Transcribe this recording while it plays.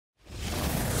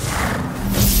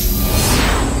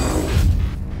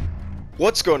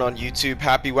What's going on YouTube?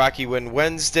 Happy Wacky Win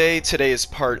Wednesday. Today is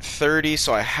part 30,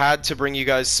 so I had to bring you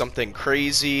guys something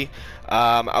crazy.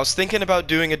 I was thinking about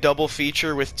doing a double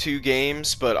feature with 2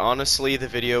 games, but honestly the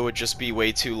video would just be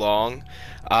way too long.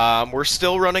 We're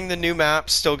still running the new map,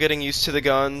 still getting used to the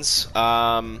guns.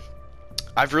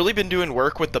 I've really been doing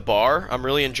work with the bar. I'm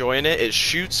really enjoying it. It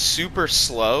shoots super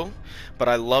slow, but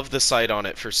I love the sight on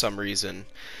it for some reason.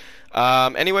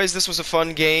 Anyways, this was a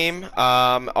fun game.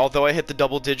 Although I hit the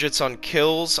double digits on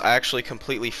kills, I actually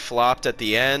completely flopped at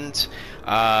the end,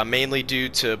 mainly due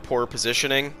to poor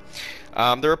positioning.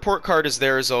 The report card is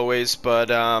there as always, but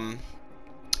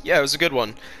yeah, it was a good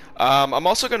one. I'm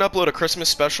also going to upload a Christmas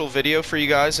special video for you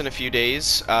guys in a few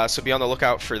days, so be on the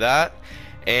lookout for that.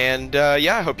 And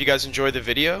yeah, I hope you guys enjoy the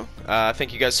video.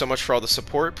 Thank you guys so much for all the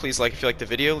support. Please like if you like the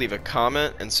video, leave a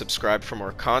comment, and subscribe for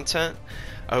more content.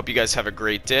 I hope you guys have a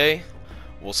great day.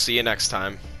 We'll see you next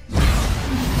time.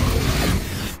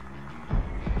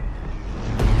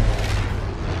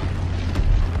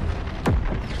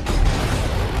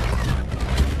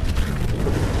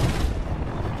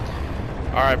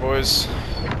 Alright, boys.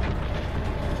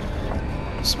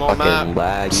 Small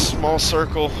map, small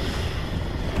circle.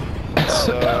 Let's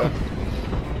see what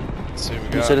we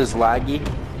got. You said it's laggy?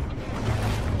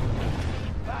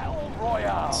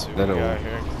 Let's see what we got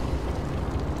here.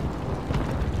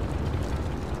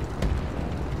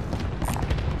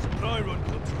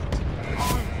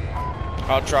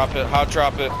 Hot drop it, hot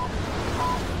drop it.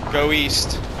 Go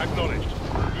east. Acknowledged.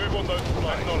 Move on those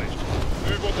supplies. Acknowledged.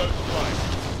 Move on those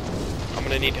supplies. I'm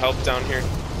gonna need help down here.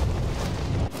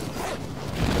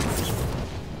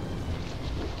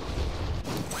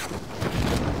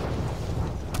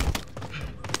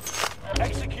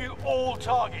 Execute all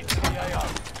targets in the AO.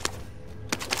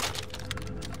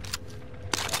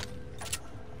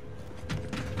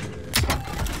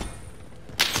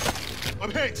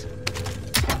 I'm hit.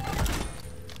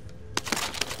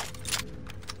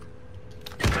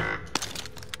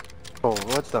 Oh,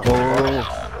 what the fuck?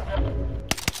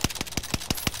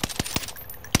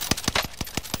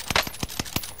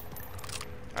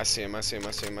 I see him, I see him,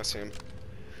 I see him, I see him.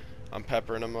 I'm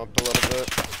peppering him up a little bit.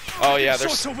 Oh yeah,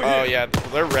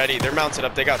 they're ready. They're mounted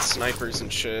up. They got snipers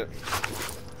and shit.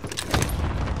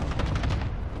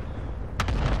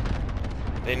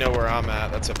 They know where I'm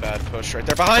at. That's a bad push right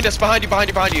there. Behind us, behind you, behind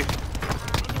you, behind you.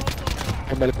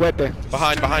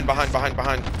 Behind.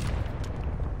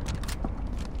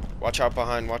 Watch out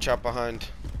behind, watch out behind.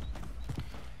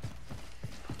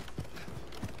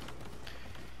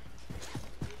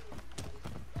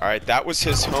 Alright, that was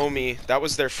his homie. That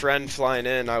was their friend flying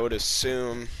in, I would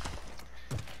assume.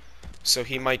 So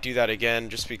he might do that again,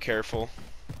 just be careful.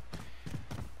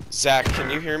 Zach,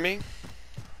 can you hear me?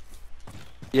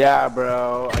 Yeah,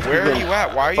 bro. Where are you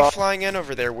at? Why are you flying in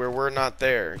over there where we're not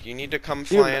there? You need to come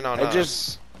fly in on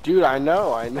us. Dude, I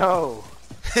know.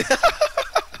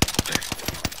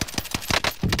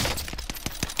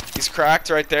 He's cracked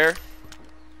right there.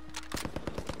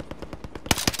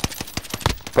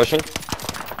 Pushing.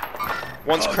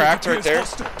 One's cracked right there.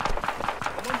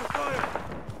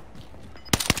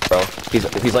 Bro,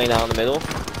 he's laying out in the middle.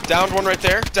 Downed one right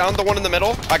there. Downed the one in the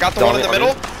middle. I got the one in the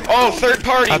middle. Oh, third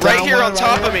party right here on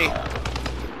top of me.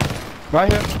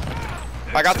 Right here.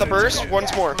 I got the burst.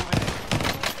 One's more.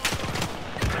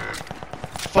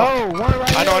 Oh, one right here.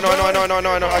 I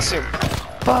know. I see him.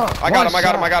 Fuck. I got him.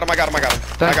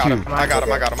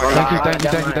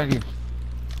 Thank you.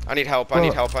 I need help.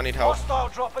 Hostile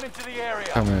dropping into the area.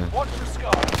 Come in. Watch the sky.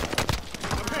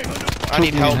 I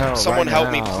need help. Someone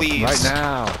help me, please. Right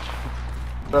now.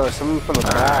 Bro, someone from the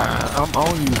back. I'm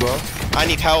on you, bro. I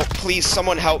need help. Please,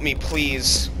 someone help me,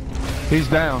 please. He's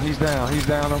down.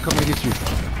 I'm coming to get you.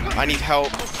 I need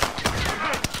help.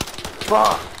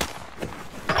 Fuck.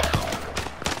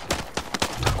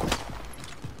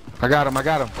 I got him. I'm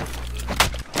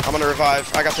gonna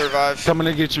revive. I got the revive. Coming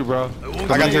to get you, bro.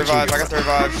 I got the revive.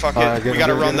 Fuck it. We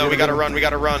gotta run though. We gotta run. You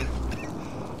gotta run.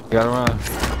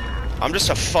 I'm just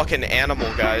a fucking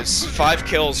animal, guys. 5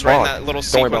 kills right in that little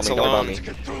sequence alone.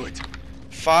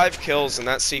 5 kills in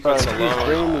that sequence Bro, alone. he's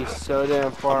bringing me so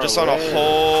damn far I'm just on a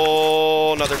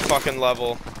whole nother fucking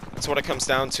level. That's what it comes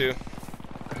down to.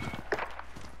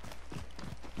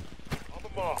 On the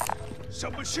mark.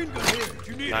 Submachine gun here.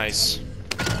 You need Nice. it.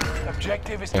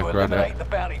 Objective is to right eliminate the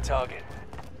bounty target.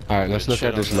 Alright, let's look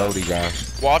at this loadie,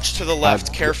 guys. Watch to the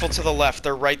left. Careful to the left.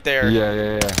 They're right there.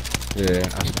 Yeah.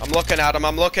 I'm looking at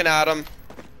him.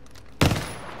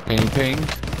 Ping.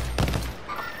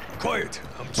 Quiet.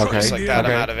 Okay. Just like that,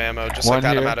 I'm out of ammo. Just like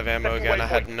that, I'm out of ammo again. I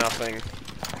had nothing.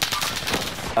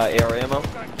 AR ammo.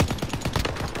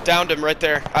 Downed him right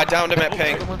there. I downed him at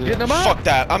ping. Getting him up. Fuck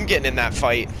that. I'm getting in that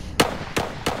fight.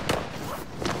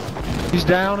 He's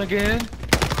down again.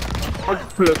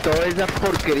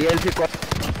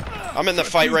 I'm in the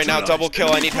fight right now. Double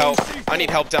kill. I need help. I need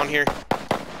help down here.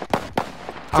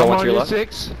 I'm one to on your your left.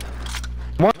 6.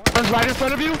 One's right in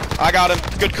front of you. I got him.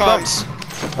 Good comms.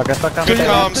 Good Three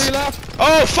comms. left.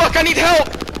 Oh, fuck. I need help.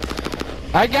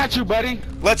 I got you, buddy.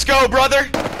 Let's go, brother.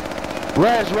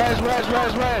 Res.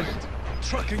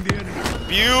 Tracking the enemy.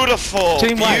 Beautiful.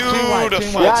 Team wipe, team wipe, Beautiful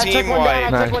team wipe. Yeah, I team took one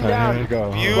down. wipe. I took one down. Here we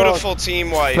go. Beautiful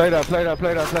team wipe. Played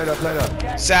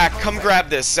up. Zach, come grab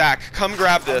this. Zach, come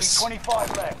grab this.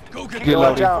 25 left. Go get Get it. Watch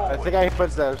loaded. out. I think I hear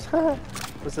footsteps.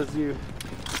 Footsteps you.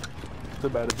 So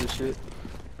bad at this shit.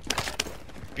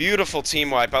 Beautiful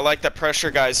team wipe. I like that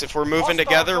pressure, guys. If we're moving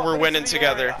together, we're winning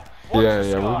together. Yeah,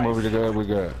 we're moving together. We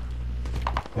good.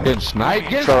 Getting sniped.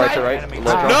 Getting So right sniped. to right.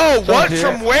 Left. No, So what? here.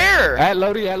 From where? At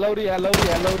Lodi.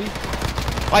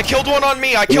 I killed one on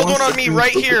me. I killed one on me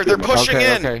right here. They're pushing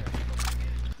in. Okay.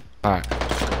 Alright.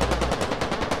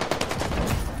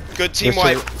 Good team Yes,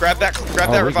 wipe. sir. Grab that Oh,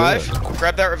 we revive. good.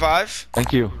 Grab that revive.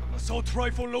 Thank you. Assault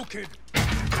rifle located.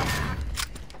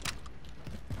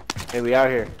 Hey, we out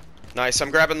here. Nice.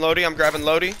 I'm grabbing Lodi.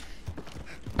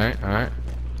 Alright.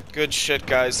 Good shit,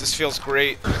 guys. This feels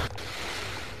great.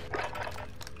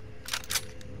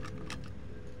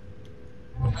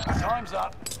 Time's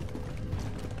up.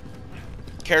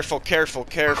 Careful.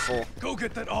 Go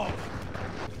get that arm.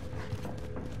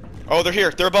 Oh, they're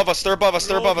here. They're above us. They're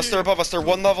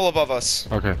one level above us.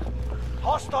 Okay.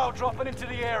 Hostile dropping into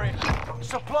the area.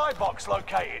 Supply box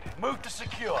located. Move to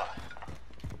secure.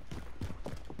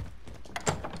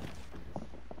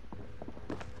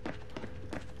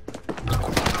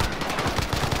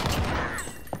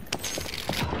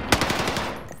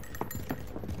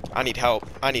 I need help.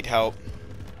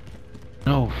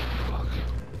 No. Fuck.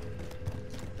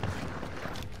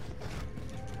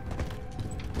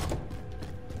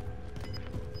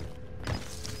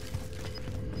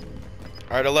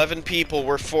 Alright, 11 people.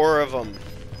 We're 4 of them.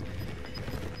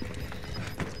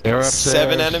 They're upstairs.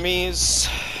 7 enemies.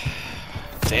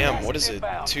 Damn, what is it?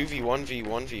 2v1,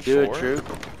 v1, Do it, v4? True.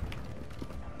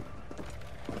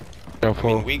 I mean,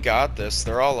 Careful. we got this.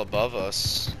 They're all above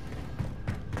us.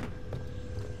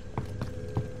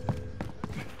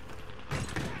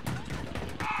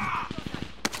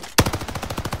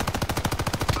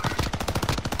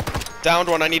 Downed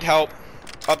one. I need help.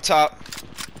 Up top.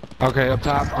 Okay, up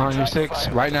top on your 6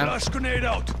 right now. Flash grenade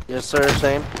out. Yes, sir.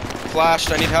 Same.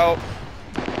 Flashed. I need help.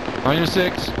 On your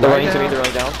 6. They're Right running to me. now. They're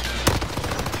running down.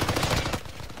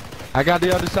 I got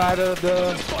the other side of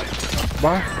the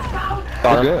bar. Got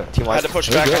We're him. good. Team I had wipe. to push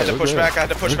We're back. good, I had to we're push good. back. I had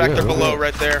to push We're back. good, They're we're below good.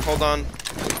 right there. Hold on.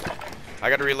 I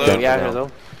gotta reload. Don't get out here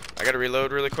though. I gotta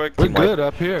reload really quick. We're good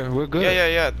up here. We're good.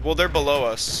 Yeah. Well, they're below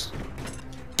us.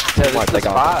 Yeah, this Wipe. is the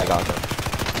I spot. got him.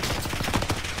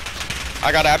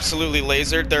 I got absolutely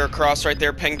lasered. They're across right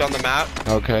there, pinged on the map.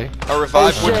 Okay. A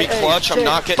revive Oh, would be shit, hey, clutch. I'm shit,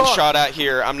 not getting fuck. shot at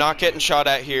here. I'm not getting shot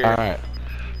at here. Alright.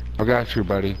 I got you,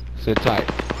 buddy. Sit tight.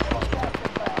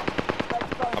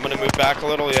 I'm gonna move back a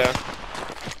little, yeah.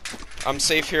 I'm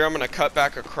safe here. I'm gonna cut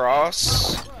back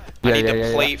across. I need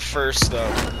to plate first,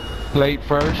 though. Plate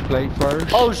first.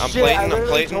 Oh I'm shit! plating, I I'm literally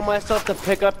plating. told myself to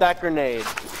pick up that grenade.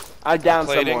 I downed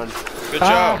Plating. someone. Good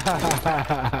job.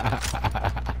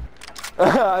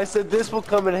 I said this will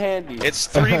come in handy. It's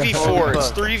 3v4. It's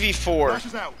Fuck. 3v4. Flash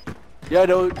is out. Yeah,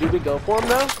 do we go for him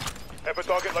now? Ever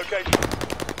target location.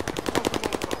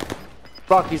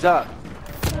 Fuck, he's up.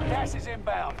 Gas is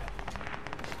inbound.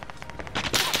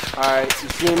 Alright, you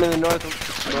see him in the northwest?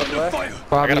 Fire.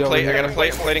 I gotta plate. I gotta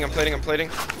plate. I'm plating.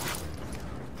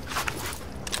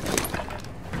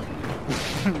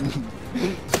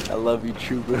 I love you,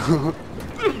 True Bro.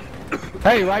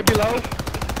 Hey, right below.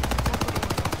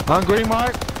 On green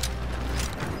mark.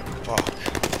 Fuck.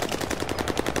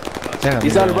 Damn,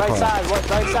 He's yeah, on the right fuck. side,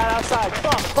 right side outside.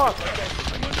 Fuck.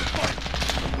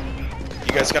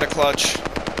 You guys got a clutch.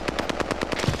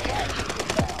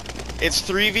 It's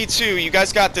 3v2. You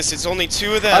guys got this. It's only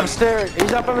 2 of them. Upstairs.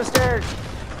 He's up on the stairs.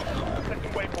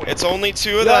 It's only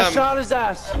 2 of Yeah, I them. shot his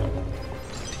ass.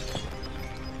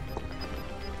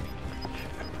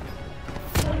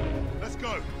 Let's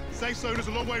go. Safe zone is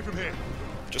a long way from here.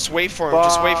 Just wait for him.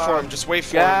 Just wait for him. Just wait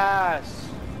for him. Gas.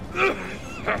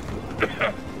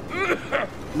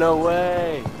 No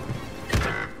way.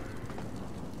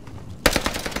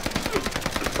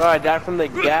 Bro, I died from the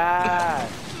gas.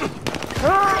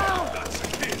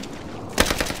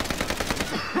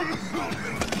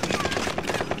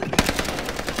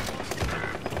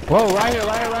 Whoa, right here.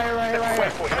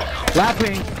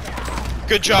 Lapping.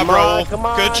 Good job, Come on, Raul. come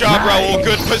on. Good job, Nice. Raul.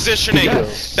 Good positioning.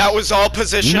 Yes. That was all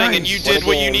positioning, and Nice. you What a did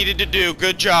what you game. needed to do.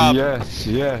 Good job. Yes,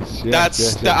 yes, yes.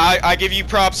 That's yes, I give you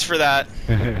props for that.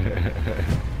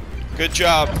 Good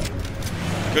job.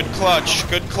 Good clutch.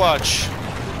 Good clutch.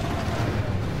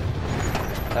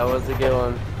 That was a good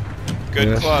one. Good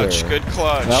Yes, clutch. sir. Good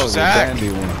clutch. That was Zach. a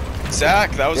dandy one.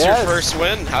 Zach, that was Yes. your first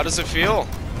win. How does it feel?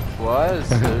 It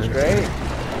was great.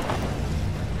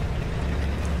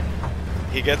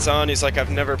 He gets on. He's like, I've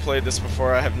never played this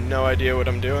before. I have no idea what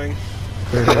I'm doing.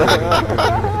 Nice.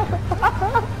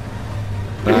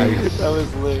 That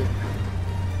was lit.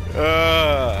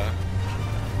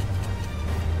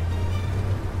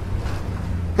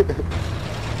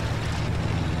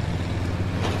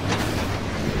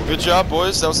 Good job,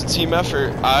 boys. That was a team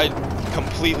effort. I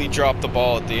completely dropped the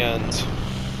ball at the end.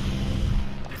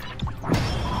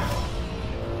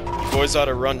 You boys ought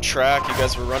to run track. You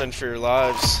guys were running for your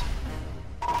lives.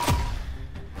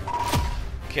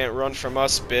 Can't run from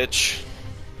us, bitch.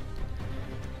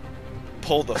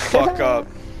 Pull the fuck up.